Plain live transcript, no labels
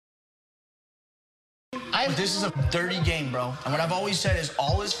This is a dirty game, bro. And what I've always said is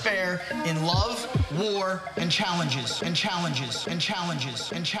all is fair in love, war, and challenges, and challenges, and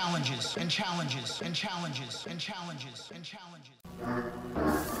challenges, and challenges, and challenges, and challenges, and challenges, and challenges.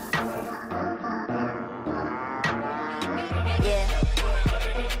 Yeah.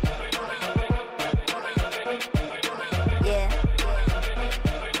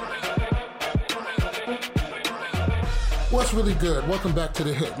 What's really good? Welcome back to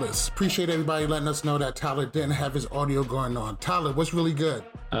the Hit List. Appreciate everybody letting us know that Tyler didn't have his audio going on. Tyler, what's really good?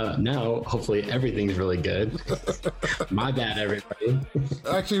 Now, hopefully everything's really good. My bad, everybody.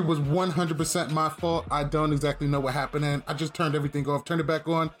 Actually, it was 100% my fault. I don't exactly know what happened, and I just turned everything off, turned it back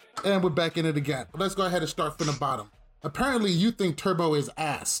on, and we're back in it again. But let's go ahead and start from the bottom. Apparently, you think Turbo is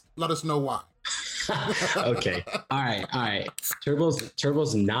ass. Let us know why. Okay. All right.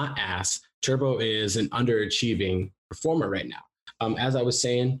 Turbo's not ass. Turbo is an underachieving performer right now. As I was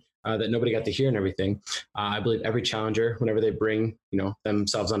saying, that nobody got to hear and everything. I believe every challenger, whenever they bring,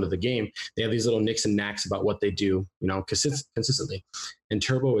 themselves onto the game, they have these little nicks and knacks about what they do, consistently. And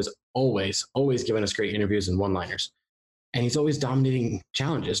Turbo is always giving us great interviews and one-liners. And he's always dominating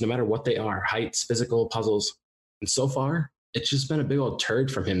challenges, no matter what they are, heights, physical, puzzles. And so far, it's just been a big old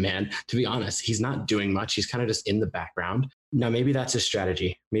turd from him, man. To be honest, he's not doing much. He's kind of just in the background. Now, maybe that's his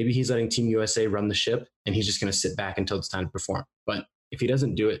strategy. Maybe he's letting Team USA run the ship and he's just going to sit back until it's time to perform. But if he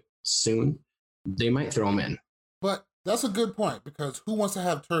doesn't do it soon, they might throw him in. But that's a good point, because who wants to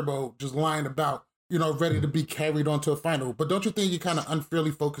have Turbo just lying about, ready to be carried onto a final? But don't you think you're kind of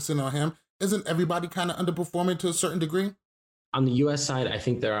unfairly focusing on him? Isn't everybody kind of underperforming to a certain degree? On the US side, I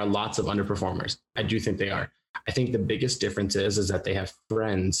think there are lots of underperformers. I do think they are. I think the biggest difference is that they have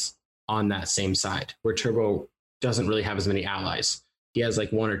friends on that same side, where Turbo doesn't really have as many allies. He has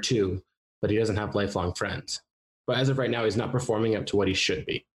like one or two, but he doesn't have lifelong friends. But as of right now, he's not performing up to what he should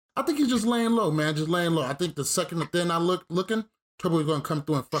be. I think he's just laying low, man, just laying low. I think the second that they're not looking, Turbo is going to come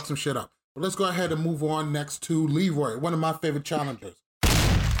through and fuck some shit up. But let's go ahead and move on next to Leroy, one of my favorite challengers.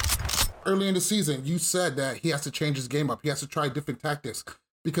 Early in the season, you said that he has to change his game up. He has to try different tactics,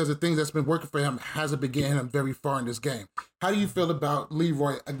 because the things that's been working for him hasn't been getting him very far in this game. How do you feel about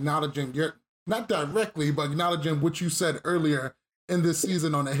Leroy acknowledging, not directly, but acknowledging what you said earlier in this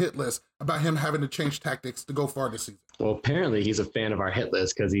season on the Hit List about him having to change tactics to go far this season? Well, apparently he's a fan of our Hit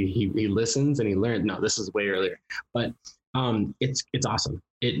List, because he listens and he learned. No, this is way earlier. But it's awesome.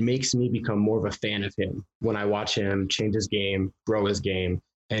 It makes me become more of a fan of him when I watch him change his game, grow his game,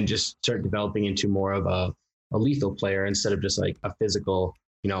 and just start developing into more of a lethal player instead of just like a physical,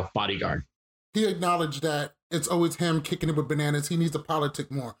 bodyguard. He acknowledged that it's always him kicking it with bananas. He needs to politic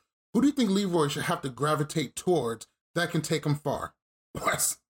more. Who do you think Leroy should have to gravitate towards that can take him far?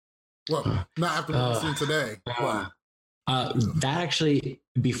 Wes. Well, not after what we've seen today. That actually,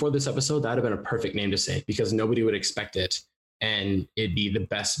 before this episode, that would have been a perfect name to say, because nobody would expect it and it'd be the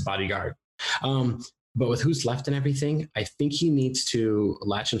best bodyguard. But with who's left and everything, I think he needs to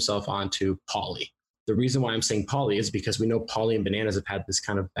latch himself onto Paulie. The reason why I'm saying Paulie is because we know Paulie and Bananas have had this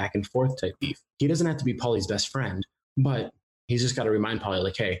kind of back and forth type beef. He doesn't have to be Paulie's best friend, but he's just got to remind Paulie,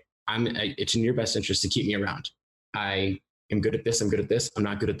 like, hey, it's in your best interest to keep me around. I am good at this. I'm good at this. I'm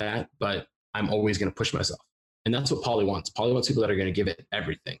not good at that, but I'm always going to push myself. And that's what Paulie wants. Paulie wants people that are going to give it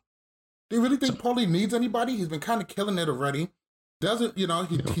everything. Do you really think Paulie needs anybody? He's been kind of killing it already. Doesn't, he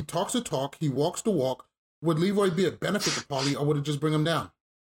talks the talk. He walks the walk. Would Leroy be a benefit to Paulie, or would it just bring him down?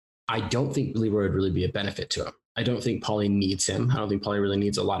 I don't think Leroy would really be a benefit to him. I don't think Paulie needs him. I don't think Paulie really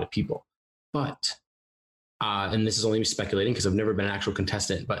needs a lot of people. But, and this is only me speculating because I've never been an actual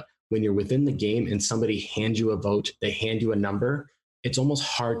contestant, but when you're within the game and somebody hands you a vote, they hand you a number, it's almost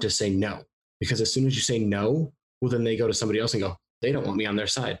hard to say no. Because as soon as you say no, well, then they go to somebody else and go, they don't want me on their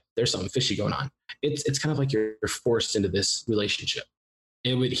side. There's something fishy going on. It's kind of like you're forced into this relationship.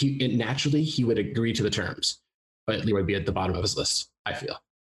 Naturally, he would agree to the terms, but Leroy would be at the bottom of his list, I feel.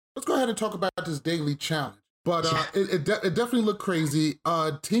 Let's go ahead and talk about this daily challenge. But it definitely looked crazy.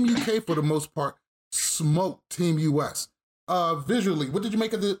 Team UK, for the most part, smoked Team US. Visually, what did you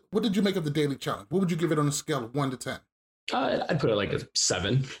make of the daily challenge? What would you give it on a scale of 1 to 10? I'd put it like a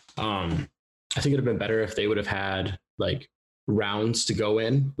 7. I think it'd have been better if they would have had like rounds to go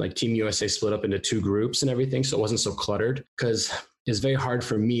in, like Team USA split up into 2 groups and everything, so it wasn't so cluttered, because it's very hard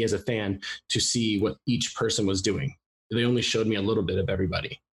for me as a fan to see what each person was doing. They only showed me a little bit of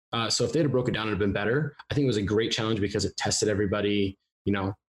everybody. So if they'd have broke it down, it'd have been better. I think it was a great challenge because it tested everybody,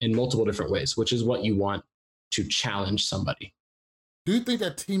 in multiple different ways, which is what you want to challenge somebody. Do you think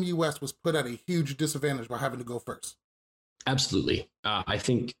that Team US was put at a huge disadvantage by having to go first? Absolutely. I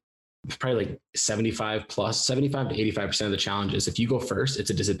think probably like 75 to 85% of the challenges, if you go first,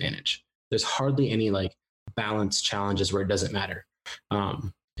 it's a disadvantage. There's hardly any like balanced challenges where it doesn't matter.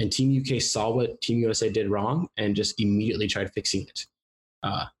 And Team UK saw what Team USA did wrong and just immediately tried fixing it.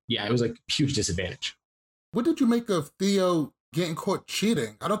 Yeah, it was like a huge disadvantage. What did you make of Theo getting caught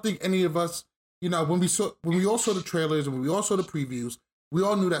cheating? I don't think any of us, you know, when we all saw the trailers and when we all saw the previews, we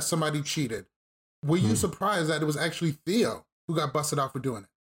all knew that somebody cheated. Were you surprised that it was actually Theo who got busted out for doing it?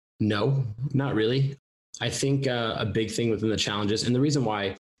 No, not really. I think a big thing within the challenges, and the reason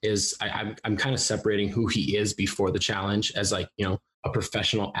why is I'm kind of separating who he is before the challenge as like, you know, a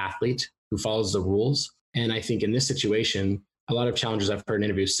professional athlete who follows the rules. And I think in this situation, a lot of challengers I've heard in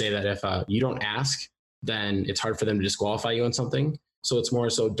interviews say that if you don't ask, then it's hard for them to disqualify you on something. So it's more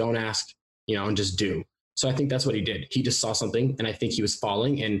so don't ask, you know, and just do. So I think that's what he did. He just saw something and I think he was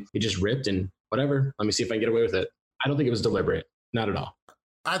falling and he just ripped and whatever. Let me see if I can get away with it. I don't think it was deliberate. Not at all.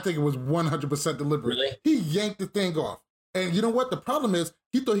 I think it was 100% deliberate. Really? He yanked the thing off. And you know what? The problem is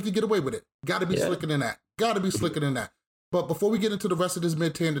he thought he could get away with it. Got to be slicker than that. Got to be slicker than that. But before we get into the rest of this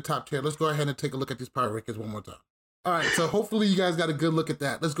mid-tier and the top tier, let's go ahead and take a look at these power rankings one more time. All right, so hopefully you guys got a good look at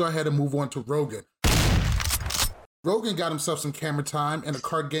that. Let's go ahead and move on to Rogan. Rogan got himself some camera time in a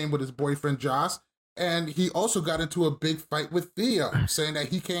card game with his boyfriend Josh, and he also got into a big fight with Theo, saying that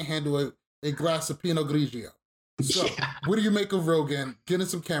he can't handle a glass of Pinot Grigio. So, what do you make of Rogan getting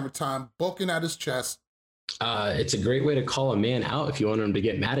some camera time, bulking out his chest? It's a great way to call a man out if you want him to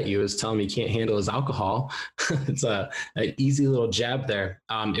get mad at you, is tell him he can't handle his alcohol. It's an easy little jab there.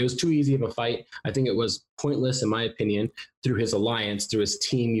 It was too easy of a fight. I think it was pointless, in my opinion, through his alliance, through his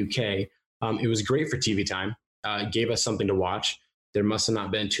Team UK. It was great for TV time. It gave us something to watch. There must have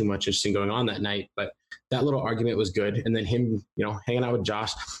not been too much interesting going on that night, but that little argument was good. And then him, you know, hanging out with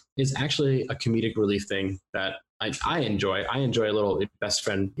Josh is actually a comedic relief thing that I enjoy. I enjoy a little best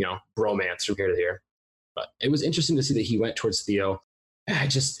friend, you know, bromance from here to here. But it was interesting to see that he went towards Theo.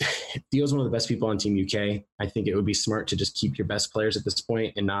 Theo's one of the best people on Team UK. I think it would be smart to just keep your best players at this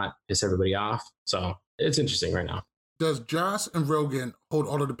point and not piss everybody off. So it's interesting right now. Does Josh and Rogan hold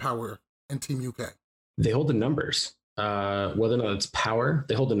all of the power in Team UK? They hold the numbers. Whether or not it's power,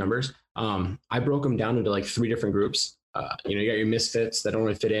 they hold the numbers. I broke them down into like 3 different groups. You know, you got your misfits that don't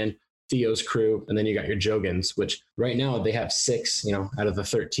really fit in, Theo's crew, and then you got your Jogans, which right now they have 6, you know, out of the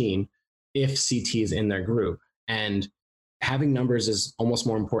 13, if CT is in their group. And having numbers is almost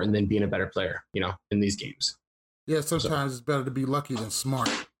more important than being a better player, you know, in these games. Yeah, sometimes it's better to be lucky than smart.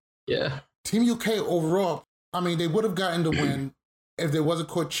 Yeah. Team UK overall, I mean, they would have gotten the win if they wasn't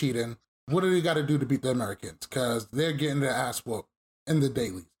caught cheating. What do they got to do to beat the Americans? Because they're getting their ass whooped in the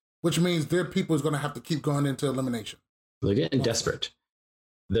dailies, which means their people is going to have to keep going into elimination. They're getting desperate.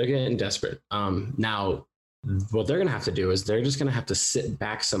 They're getting desperate. Now, what they're going to have to do is they're just going to have to sit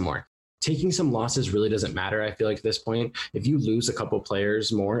back somewhere. Taking some losses really doesn't matter, I feel like, at this point. If you lose a couple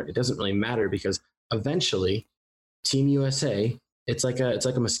players more, it doesn't really matter because eventually Team USA, it's like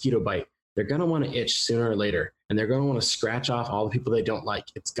a mosquito bite. They're going to want to itch sooner or later, and they're going to want to scratch off all the people they don't like.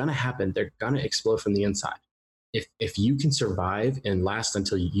 It's going to happen. They're going to explode from the inside. If you can survive and last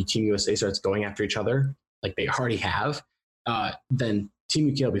until Team USA starts going after each other, like they already have, then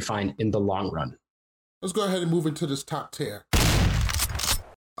Team UK will be fine in the long run. Let's go ahead and move into this top tier.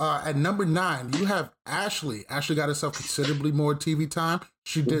 At number 9, you have Ashley. Ashley got herself considerably more TV time.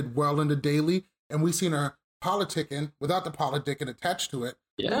 She did well in the daily, and we've seen her politicking without the politicking attached to it.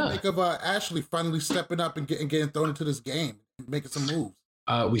 Yeah. What do you think of Ashley finally stepping up and getting thrown into this game, making some moves?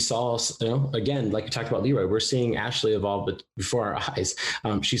 We saw, you know, again, like we talked about Leroy, we're seeing Ashley evolve before our eyes.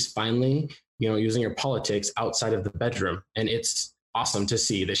 She's finally, you know, using her politics outside of the bedroom, and it's awesome to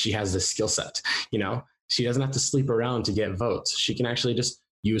see that she has this skill set. You know, she doesn't have to sleep around to get votes. She can actually just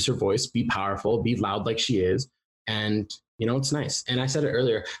use her voice, be powerful, be loud like she is. And, you know, it's nice. And I said it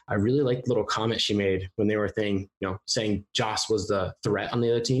earlier, I really liked the little comment she made when they were saying Josh was the threat on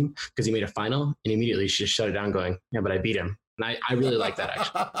the other team because he made a final, and immediately she just shut it down going, yeah, but I beat him. And I really like that,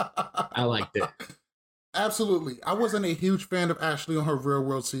 actually. I liked it. Absolutely. I wasn't a huge fan of Ashley on her real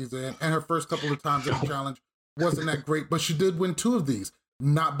world season, and her first couple of times in the challenge wasn't that great, but she did win 2 of these,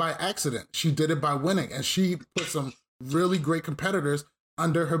 not by accident. She did it by winning, and she put some really great competitors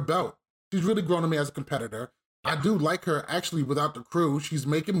under her belt. She's really grown on me as a competitor. I do like her actually without the crew. She's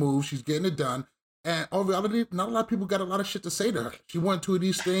making moves, she's getting it done. And in reality, not a lot of people got a lot of shit to say to her. She won 2 of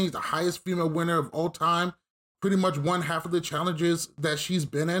these things, the highest female winner of all time, pretty much won half of the challenges that she's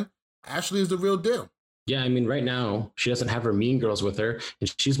been in. Ashley is the real deal. Yeah, I mean, right now, she doesn't have her mean girls with her,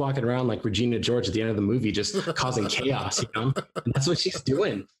 and she's walking around like Regina George at the end of the movie, just causing chaos, you know? And that's what she's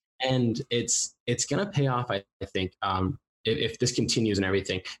doing. And it's going to pay off, I think, if this continues and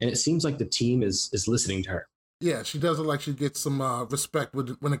everything. And it seems like the team is listening to her. Yeah, she does look like she gets some respect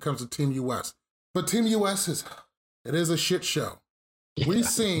when it comes to Team US. But Team US it is a shit show. Yeah. We've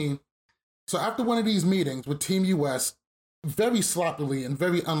seen, so after one of these meetings with Team US, very sloppily and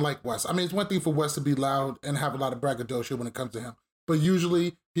very unlike Wes. I mean, it's one thing for Wes to be loud and have a lot of braggadocio when it comes to him, but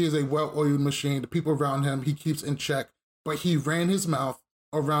usually he is a well-oiled machine. The people around him, he keeps in check, but he ran his mouth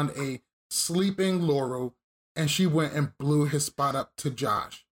around a sleeping Laurel, and she went and blew his spot up to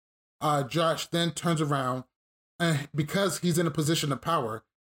Josh. Josh then turns around, and because he's in a position of power,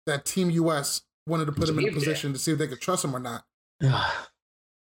 that Team US wanted to put him in a position to see if they could trust him or not.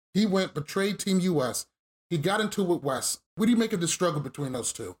 He went, betrayed Team US. He got into it with Wes. What do you make of the struggle between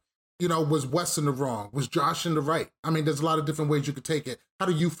those two? You know, was Wes in the wrong? Was Josh in the right? I mean, there's a lot of different ways you could take it. How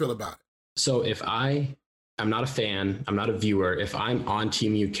do you feel about it? So if I'm not a fan, I'm not a viewer, if I'm on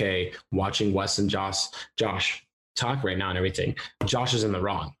Team UK watching Wes and Josh talk right now and everything, Josh is in the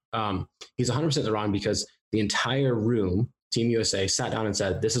wrong. He's 100% in the wrong because the entire room, Team USA, sat down and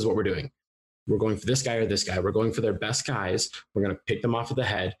said, this is what we're doing. We're going for this guy or this guy. We're going for their best guys. We're going to pick them off of the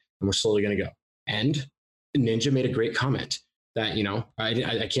head, and we're slowly going to go. And Ninja made a great comment that, you know,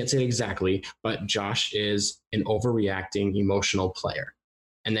 I can't say it exactly, but Josh is an overreacting emotional player.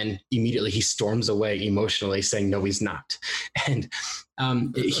 And then immediately he storms away emotionally saying, no, he's not. And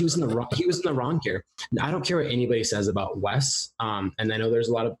he was in the wrong here. I don't care what anybody says about Wes. And I know there's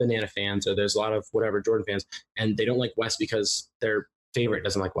a lot of Banana fans or there's a lot of whatever Jordan fans, and they don't like Wes because their favorite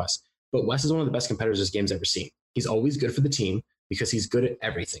doesn't like Wes. But Wes is one of the best competitors this game's ever seen. He's always good for the team because he's good at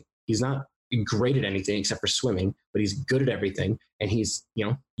everything. He's not great at anything except for swimming, but he's good at everything. And he's, you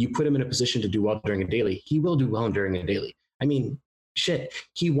know, you put him in a position to do well during a daily, he will do well during a daily. I mean, shit,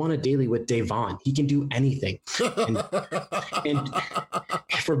 he won a daily with Devon. He can do anything. And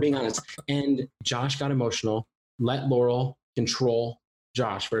for being honest, and Josh got emotional, let Laurel control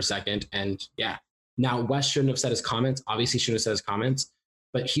Josh for a second. And yeah, now Wes shouldn't have said his comments, obviously shouldn't have said his comments,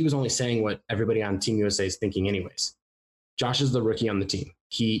 but he was only saying what everybody on Team USA is thinking anyways. Josh is the rookie on the team.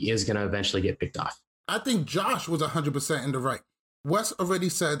 He is going to eventually get picked off. I think Josh was 100% in the right. Wes already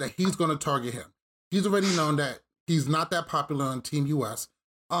said that he's going to target him. He's already known that he's not that popular on Team US.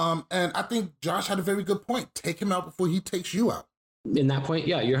 And I think Josh had a very good point. Take him out before he takes you out. In that point,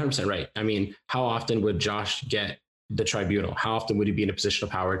 yeah, you're 100% right. I mean, how often would Josh get the tribunal? How often would he be in a position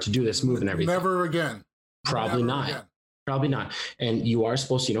of power to do this move and everything? Never again. Probably not. Again. Probably not. And you are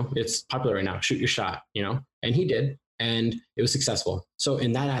supposed to, you know, it's popular right now. Shoot your shot, you know, and he did. And it was successful. So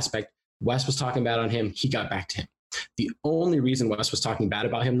in that aspect, Wes was talking bad on him. He got back to him. The only reason Wes was talking bad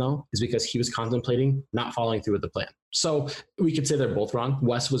about him, though, is because he was contemplating not following through with the plan. So we could say they're both wrong.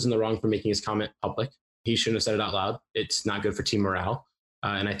 Wes was in the wrong for making his comment public. He shouldn't have said it out loud. It's not good for team morale.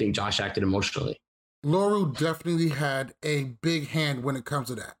 And I think Josh acted emotionally. Laurel definitely had a big hand when it comes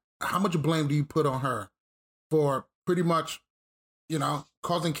to that. How much blame do you put on her for pretty much, you know,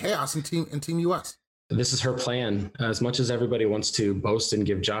 causing chaos in Team US? This is her plan. As much as everybody wants to boast and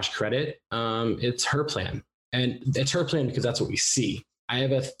give Josh credit, it's her plan. And it's her plan because that's what we see. I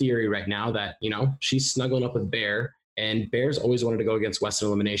have a theory right now that, you know, she's snuggling up with Bear, and Bear's always wanted to go against Wes in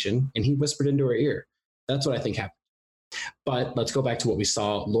elimination, and he whispered into her ear. That's what I think happened. But let's go back to what we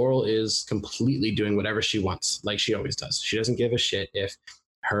saw. Laurel is completely doing whatever she wants, like she always does. She doesn't give a shit if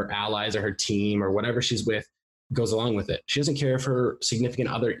her allies or her team or whatever she's with goes along with it. She doesn't care if her significant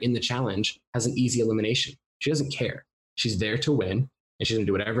other in the challenge has an easy elimination. She doesn't care. She's there to win, and she's going to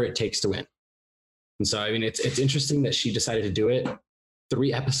do whatever it takes to win. And so, I mean, it's interesting that she decided to do it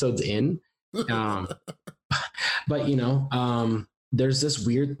 3 episodes in. But, you know, there's this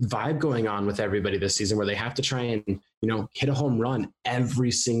weird vibe going on with everybody this season where they have to try and, you know, hit a home run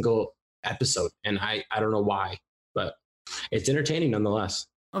every single episode. And I don't know why, but it's entertaining nonetheless.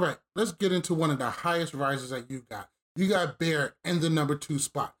 All right, let's get into one of the highest rises that you got. You got Bear in the number 2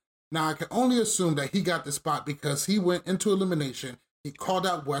 spot. Now, I can only assume that he got the spot because he went into elimination, he called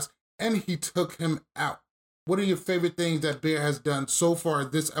out Wes, and he took him out. What are your favorite things that Bear has done so far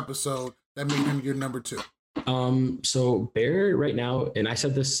this episode that made him your number 2? So Bear right now, and I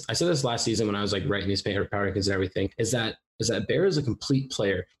said this last season when I was like writing these power rankings and everything, is that Bear is a complete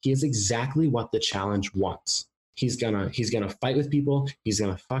player. He is exactly what the challenge wants. He's gonna fight with people. He's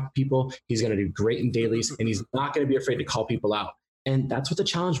gonna fuck people. He's gonna do great in dailies, and he's not gonna be afraid to call people out. And that's what the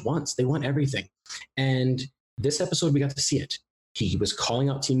challenge wants. They want everything. And this episode, we got to see it. He was calling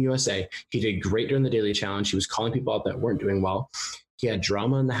out Team USA. He did great during the daily challenge. He was calling people out that weren't doing well. He had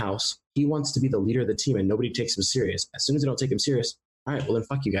drama in the house. He wants to be the leader of the team, and nobody takes him serious. As soon as they don't take him serious, all right, well then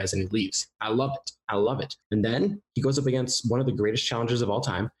fuck you guys, and he leaves. I love it. I love it. And then he goes up against one of the greatest challengers of all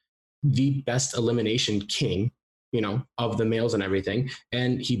time, the best elimination king, you know, of the males and everything.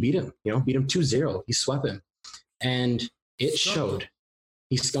 And he beat him 2-0. He swept him. And it showed.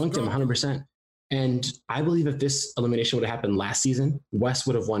 He skunked him 100%. And I believe if this elimination would have happened last season, Wes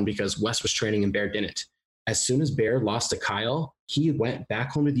would have won because Wes was training and Bear didn't. As soon as Bear lost to Kyle, he went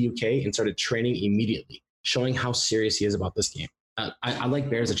back home to the UK and started training immediately, showing how serious he is about this game. I like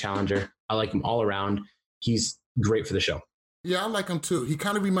Bear as a challenger. I like him all around. He's great for the show. Yeah, I like him too. He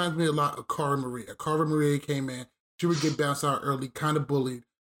kind of reminds me a lot of Cara Maria. Cara Maria came in, she would get bounced out early, kind of bullied.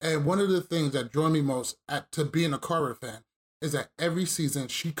 And one of the things that drew me most to being a Cara fan is that every season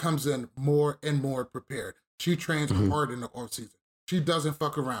she comes in more and more prepared. She trains hard in the off season. She doesn't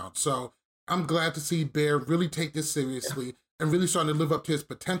fuck around. So I'm glad to see Bear really take this seriously and really starting to live up to his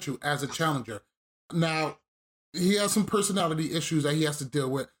potential as a challenger. Now, he has some personality issues that he has to deal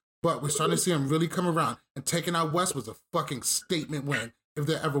with, but we're starting to see him really come around, and taking out Wes was a fucking statement win, if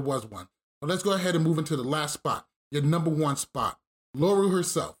there ever was one. But let's go ahead and move into the last spot, your number one spot, Laurel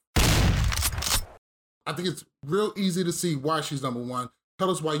herself. I think it's real easy to see why she's number one. Tell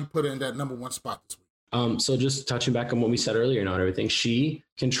us why you put her in that number one spot this week. So just touching back on what we said earlier and everything, she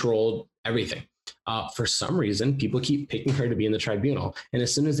controlled everything. For some reason, people keep picking her to be in the tribunal. And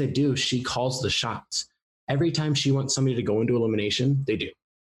as soon as they do, she calls the shots. Every time she wants somebody to go into elimination, they do.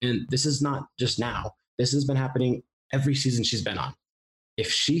 And this is not just now. This has been happening every season she's been on.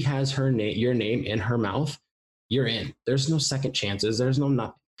 If she has your name in her mouth, you're in. There's no second chances. There's no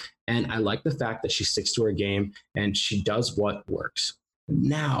nothing. And I like the fact that she sticks to her game and she does what works.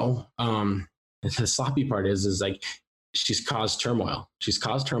 Now, the sloppy part is like she's caused turmoil. She's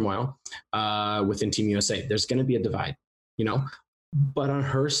caused turmoil within Team USA. There's going to be a divide, you know. But on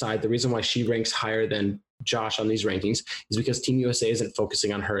her side, the reason why she ranks higher than Josh on these rankings is because Team USA isn't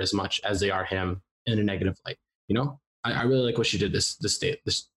focusing on her as much as they are him in a negative light. You know, I really like what she did this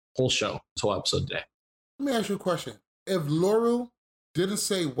whole show, this whole episode today. Let me ask you a question. If Laurel didn't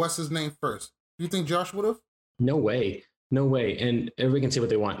say Wes's name first, do you think Josh would have? No way. No way. And everybody can say what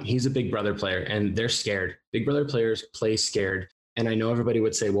they want. He's a Big Brother player and they're scared. Big Brother players play scared. And I know everybody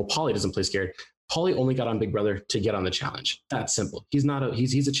would say, well, Paulie doesn't play scared. Paulie only got on Big Brother to get on the challenge. That's simple. He's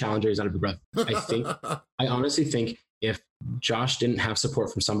a challenger. He's not a Big Brother. I honestly think if Josh didn't have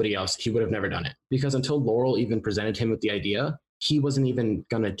support from somebody else, he would have never done it. Because until Laurel even presented him with the idea, he wasn't even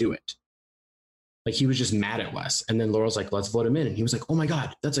going to do it. Like, he was just mad at Wes. And then Laurel's like, let's vote him in. And he was like, oh my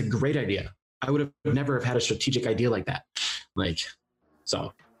God, that's a great idea. I would have never have had a strategic idea like that. Like,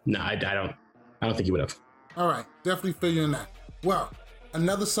 so no, I don't think he would have. All right. Definitely feel you in that. Well,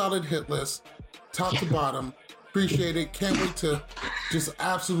 another solid hit list, top to bottom. Appreciate it. Can't wait to just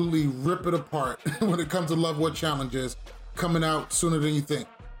absolutely rip it apart when it comes to Love War Challenges coming out sooner than you think.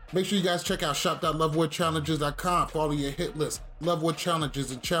 Make sure you guys check out shop.lovewarchallenges.com. Follow your hit list, Love War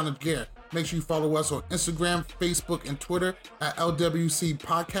Challenges, and Challenge Gear. Make sure you follow us on Instagram, Facebook, and Twitter at LWC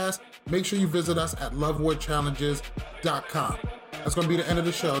Podcast. Make sure you visit us at lovewarchallenges.com. That's going to be the end of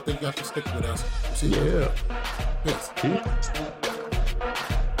the show. Thank you guys for sticking with us. See you later. Peace.